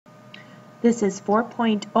This is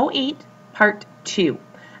 4.08, Part 2.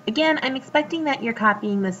 Again, I'm expecting that you're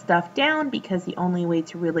copying this stuff down because the only way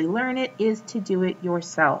to really learn it is to do it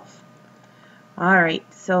yourself.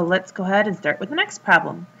 Alright, so let's go ahead and start with the next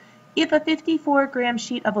problem. If a 54-gram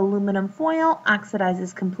sheet of aluminum foil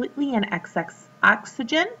oxidizes completely in excess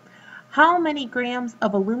oxygen, how many grams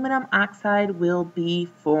of aluminum oxide will be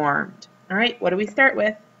formed? Alright, what do we start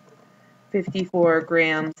with? 54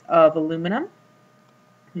 grams of aluminum.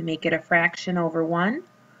 We make it a fraction over 1.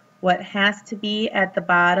 What has to be at the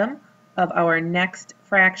bottom of our next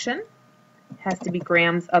fraction has to be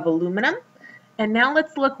grams of aluminum. And now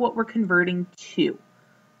let's look what we're converting to.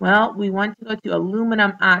 Well, we want to go to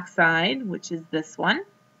aluminum oxide, which is this one.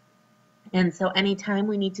 And so anytime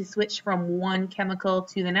we need to switch from one chemical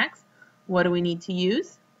to the next, what do we need to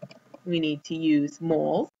use? We need to use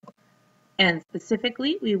moles. And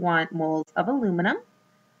specifically, we want moles of aluminum.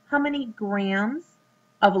 How many grams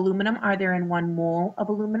of aluminum are there in 1 mole of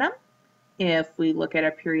aluminum? If we look at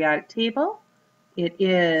our periodic table, it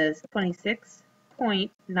is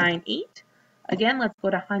 26.98. Again, let's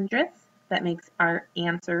go to hundredths. That makes our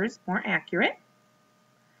answers more accurate.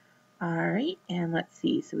 All right, and let's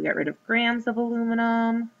see. So we got rid of grams of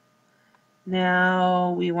aluminum.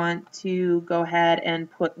 Now we want to go ahead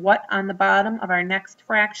and put what on the bottom of our next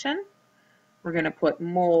fraction? We're going to put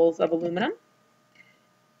moles of aluminum.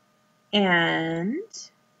 And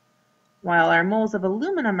while our moles of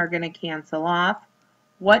aluminum are going to cancel off,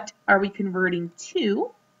 what are we converting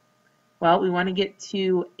to? Well, we want to get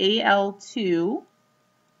to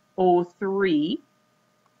Al2O3.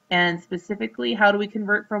 And specifically, how do we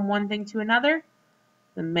convert from one thing to another?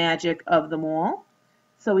 The magic of the mole.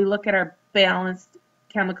 So we look at our balanced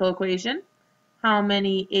chemical equation. How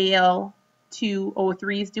many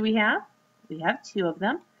Al2O3s do we have? We have 2 of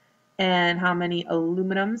them. And how many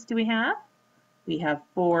aluminums do we have? We have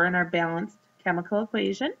 4 in our balanced chemical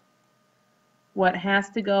equation. What has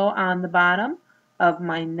to go on the bottom of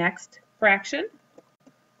my next fraction?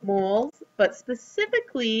 Moles, but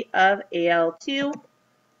specifically of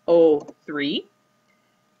Al2O3.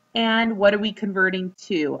 And what are we converting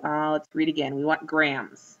to? Let's read again. We want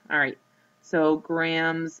grams. All right. So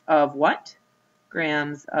grams of what?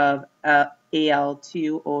 Grams of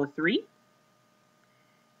Al2O3.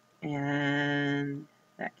 And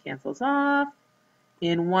that cancels off.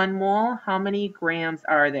 In 1 mole, how many grams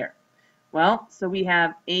are there? Well, so we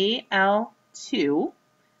have Al2.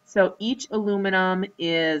 So each aluminum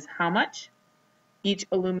is how much? Each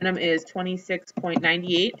aluminum is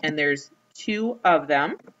 26.98, and there's 2 of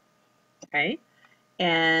them. Okay.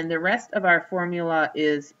 And the rest of our formula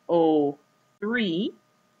is O3.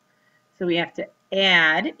 So we have to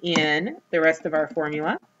add in the rest of our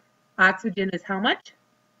formula. Oxygen is how much?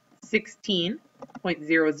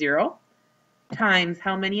 16.00 times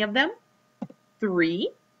how many of them? 3.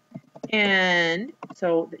 And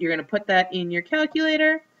so you're going to put that in your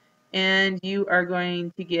calculator, and you are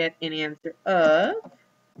going to get an answer of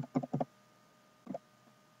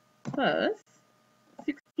plus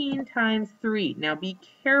 16 times 3. Now be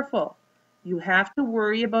careful. You have to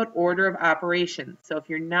worry about order of operations. So if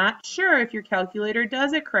you're not sure if your calculator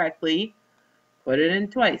does it correctly, put it in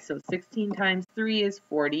twice. So 16 times 3 is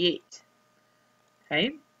 48.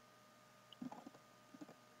 Okay.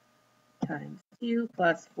 Times 2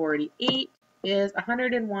 plus 48 is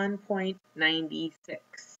 101.96.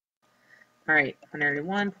 All right,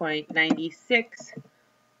 101.96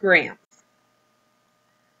 grams.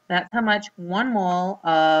 That's how much 1 mole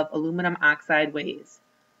of aluminum oxide weighs.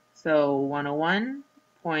 So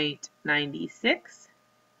 101.96.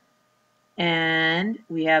 And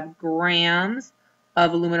we have grams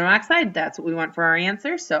of aluminum oxide. That's what we want for our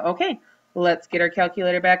answer. So, okay, let's get our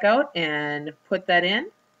calculator back out and put that in.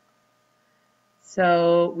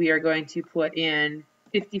 So we are going to put in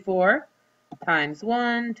 54 times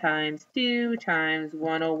 1 times 2 times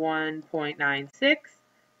 101.96.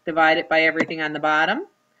 Divide it by everything on the bottom,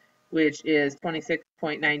 which is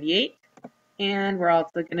 26.98. And we're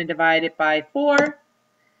also going to divide it by 4.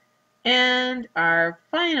 And our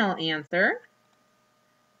final answer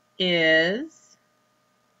is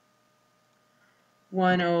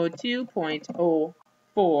 102.04.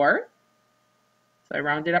 So I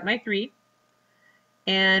rounded up my 3.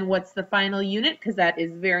 And what's the final unit? Because that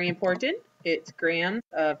is very important. It's grams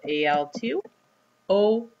of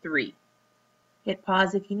Al2O3. Hit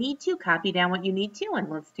pause if you need to, copy down what you need to, and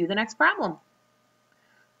let's do the next problem.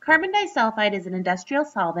 Carbon disulfide is an industrial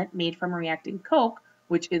solvent made from reacting coke,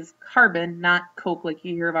 which is carbon, not coke like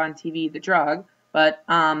you hear of on TV, the drug, but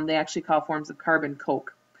they actually call forms of carbon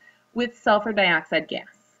coke, with sulfur dioxide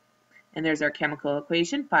gas. And there's our chemical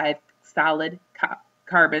equation, 5 solid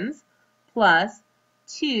carbons plus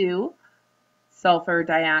 2 sulfur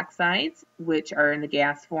dioxides, which are in the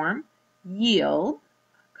gas form, yield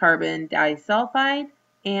carbon disulfide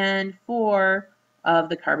and 4 of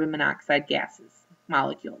the carbon monoxide gases,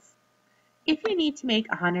 molecules. If you need to make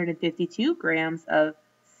 152 grams of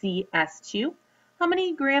CS2, how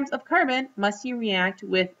many grams of carbon must you react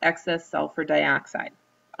with excess sulfur dioxide?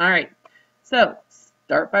 All right, so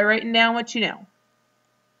start by writing down what you know.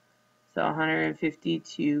 So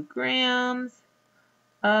 152 grams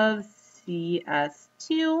of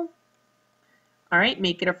CS2. All right,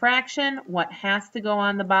 make it a fraction. What has to go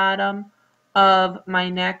on the bottom of my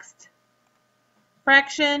next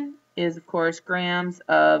fraction is, of course, grams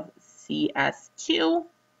of CS2.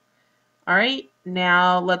 All right,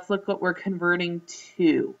 now let's look what we're converting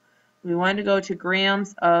to. We want to go to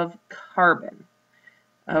grams of carbon.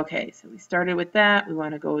 Okay, so we started with that. We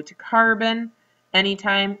want to go to carbon.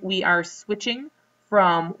 Anytime we are switching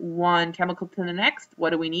from one chemical to the next, what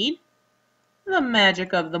do we need? The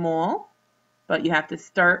magic of the mole. But you have to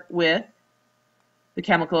start with the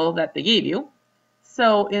chemical that they gave you.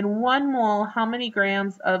 So in 1 mole, how many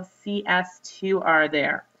grams of CS2 are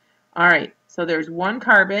there? All right, so there's 1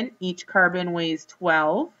 carbon. Each carbon weighs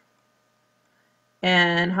 12.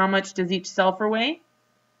 And how much does each sulfur weigh?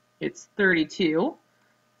 It's 32.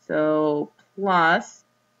 So plus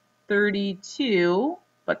 32,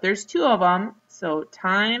 but there's 2 of them, so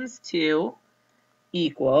times 2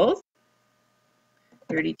 equals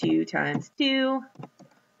 32 times 2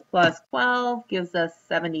 plus 12 gives us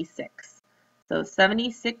 76. So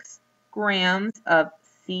 76 grams of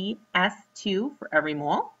CS2 for every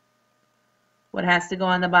mole. What has to go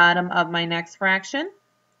on the bottom of my next fraction?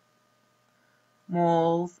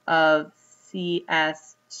 Moles of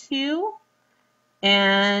CS2.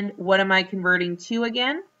 And what am I converting to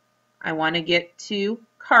again? I want to get to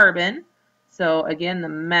carbon. So again, the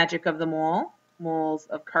magic of the mole, moles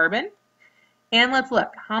of carbon. And let's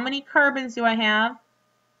look, how many carbons do I have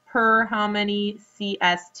per how many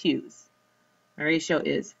CS2s? My ratio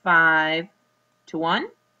is 5 to 1.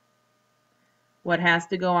 What has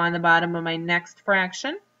to go on the bottom of my next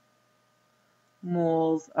fraction?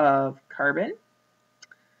 Moles of carbon.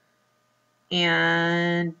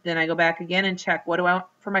 And then I go back again and check, what do I want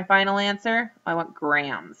for my final answer? I want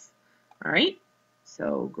grams. All right,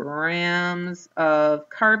 so grams of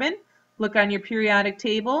carbon. Look on your periodic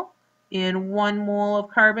table. In 1 mole of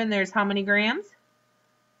carbon, there's how many grams?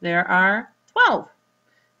 There are 12.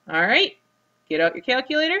 All right, get out your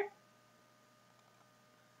calculator.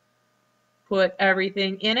 Put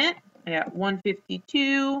everything in it. I got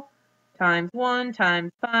 152 times 1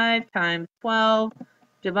 times 5 times 12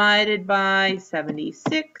 divided by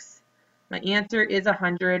 76. My answer is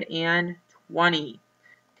 120.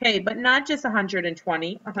 Okay, but not just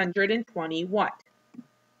 120, 120 what?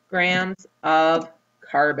 Grams of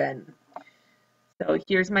carbon. So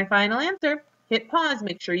here's my final answer. Hit pause,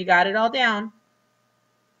 make sure you got it all down.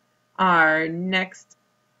 Our next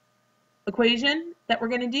equation that we're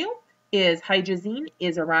going to do is hydrazine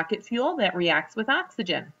is a rocket fuel that reacts with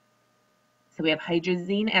oxygen. So we have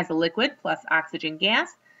hydrazine as a liquid plus oxygen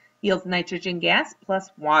gas yields nitrogen gas plus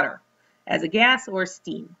water as a gas or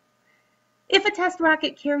steam. If a test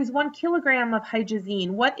rocket carries 1 kilogram of hydrazine,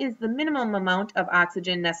 what is the minimum amount of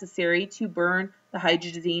oxygen necessary to burn the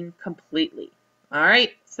hydrazine completely? All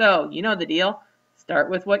right, so you know the deal. Start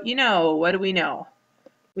with what you know. What do we know?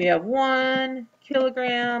 We have 1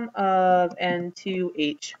 kilogram of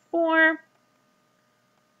N2H4.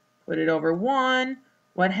 Put it over 1.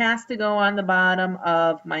 What has to go on the bottom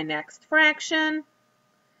of my next fraction?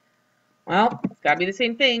 Well, it's got to be the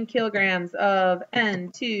same thing, kilograms of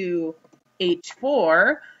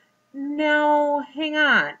N2H4. Now, hang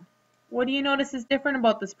on. What do you notice is different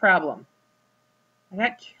about this problem? I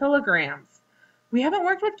got kilograms. We haven't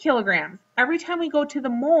worked with kilograms. Every time we go to the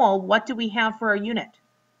mole, what do we have for our unit?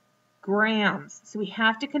 Grams. So we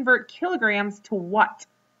have to convert kilograms to what?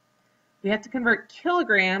 We have to convert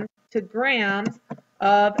kilograms to grams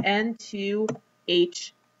of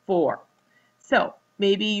N2H4. So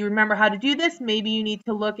maybe you remember how to do this. Maybe you need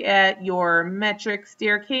to look at your metric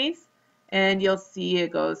staircase and you'll see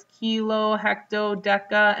it goes kilo, hecto,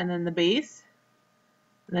 deca, and then the base.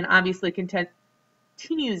 And then obviously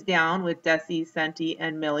continues down with deci, centi,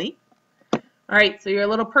 and milli. All right, so you're a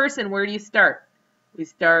little person. Where do you start? We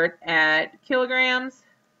start at kilograms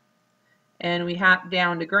and we hop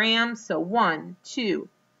down to grams. So 1, 2,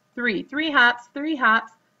 3, 3 hops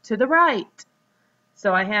to the right.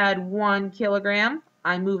 So I had 1 kilogram.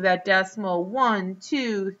 I move that decimal 1,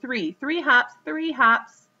 2, 3, 3 hops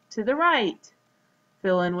to the right.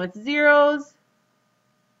 Fill in with zeros.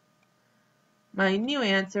 My new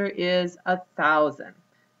answer is 1,000.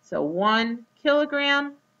 So 1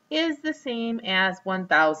 kilogram is the same as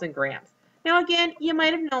 1,000 grams. Now again, you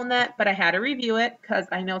might have known that, but I had to review it because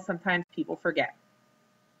I know sometimes people forget.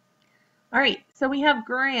 All right, so we have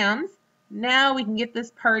grams. Now we can get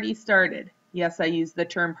this party started. Yes, I use the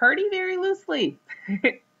term party very loosely.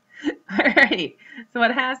 All right, so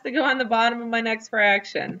it has to go on the bottom of my next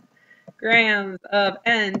fraction. Grams of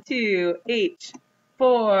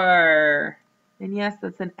N2H4. And yes,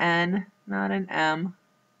 that's an N, not an M.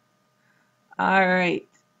 All right.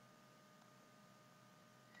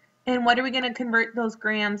 And what are we going to convert those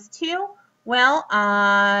grams to? Well,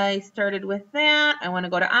 I started with that. I want to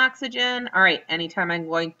go to oxygen. All right, anytime I'm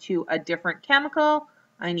going to a different chemical,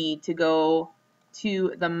 I need to go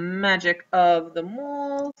to the magic of the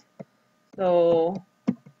moles. So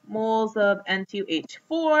moles of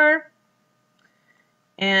N2H4.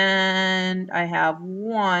 And I have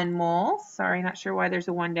 1 mole. Sorry, not sure why there's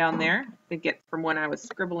a 1 down there. I think it's from when I was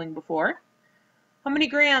scribbling before. How many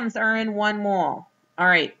grams are in 1 mole? All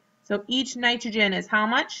right, so each nitrogen is how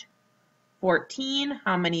much? 14.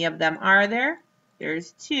 How many of them are there?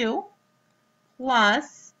 There's 2.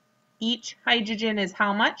 Plus, each hydrogen is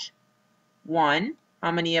how much? 1.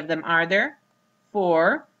 How many of them are there?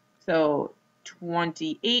 4. So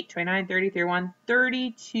 28, 29, 30, 31,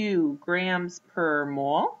 32 grams per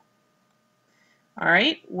mole. All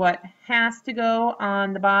right, what has to go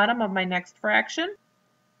on the bottom of my next fraction?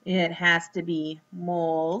 It has to be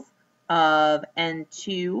moles of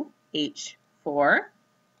N2H4.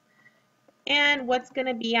 And what's going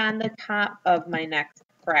to be on the top of my next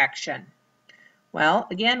fraction? Well,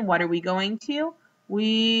 again, what are we going to?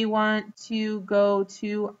 We want to go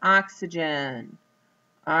to oxygen.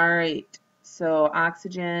 All right, so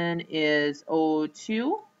oxygen is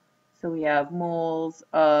O2. So we have moles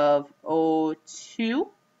of O2.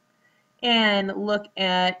 And look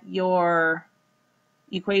at your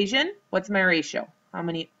equation. What's my ratio? How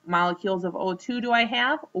many molecules of O2 do I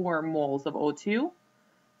have, or moles of O2?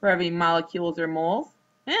 For every molecules or moles?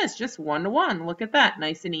 It's just 1 to 1. Look at that.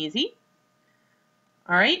 Nice and easy.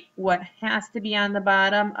 All right, what has to be on the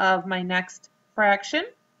bottom of my next fraction?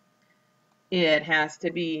 It has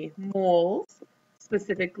to be moles,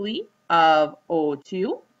 specifically, of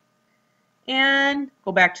O2. And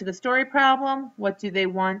go back to the story problem. What do they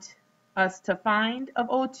want us to find of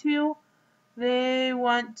O2? They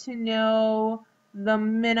want to know the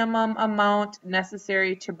minimum amount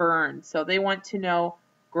necessary to burn. So they want to know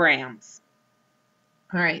grams.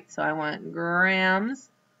 All right, so I want grams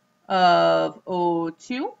of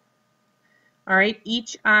O2. All right,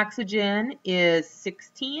 each oxygen is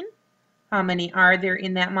 16. How many are there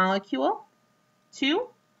in that molecule? 2.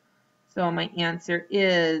 So my answer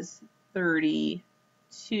is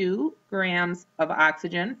 32 grams of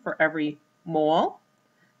oxygen for every mole.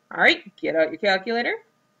 All right, get out your calculator.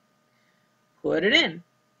 Put it in.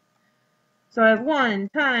 So I have 1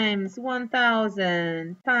 times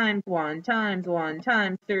 1,000 times 1 times 1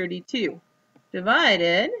 times 32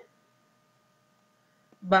 divided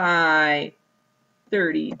by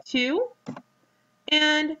 32.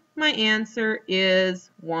 And my answer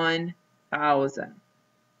is 1,000.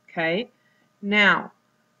 Okay, now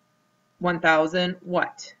 1,000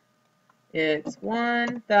 what? It's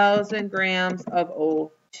 1,000 grams of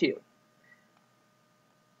O2.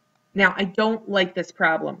 Now, I don't like this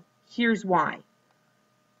problem. Here's why.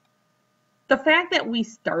 The fact that we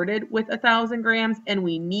started with 1,000 grams and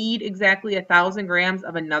we need exactly 1,000 grams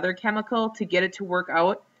of another chemical to get it to work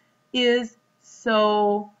out is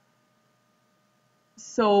so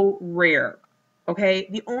rare. Okay,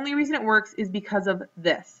 the only reason it works is because of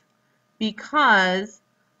this. Because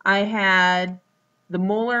I had the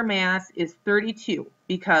molar mass is 32,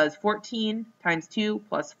 because 14 times 2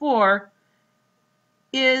 plus 4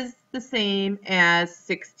 is the same as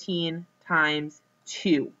 16 times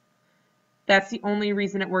 2. That's the only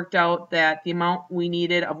reason it worked out, that the amount we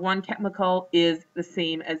needed of one chemical is the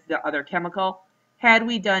same as the other chemical. Had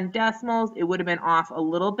we done decimals, it would have been off a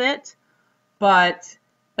little bit. But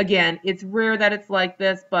again, it's rare that it's like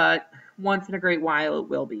this, but once in a great while it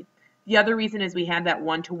will be. The other reason is we had that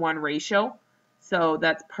 1-to-1 ratio. So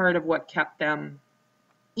that's part of what kept them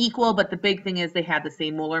equal. But the big thing is they had the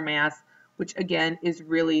same molar mass, which again is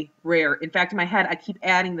really rare. In fact, in my head, I keep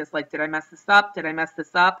adding this, like, did I mess this up? Did I mess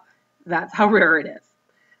this up? That's how rare it is.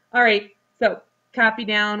 All right, so copy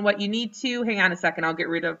down what you need to. Hang on a second, I'll get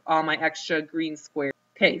rid of all my extra green squares.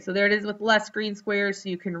 Okay, so there it is with less green squares so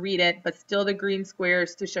you can read it, but still the green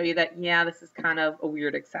squares to show you that, yeah, this is kind of a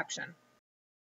weird exception.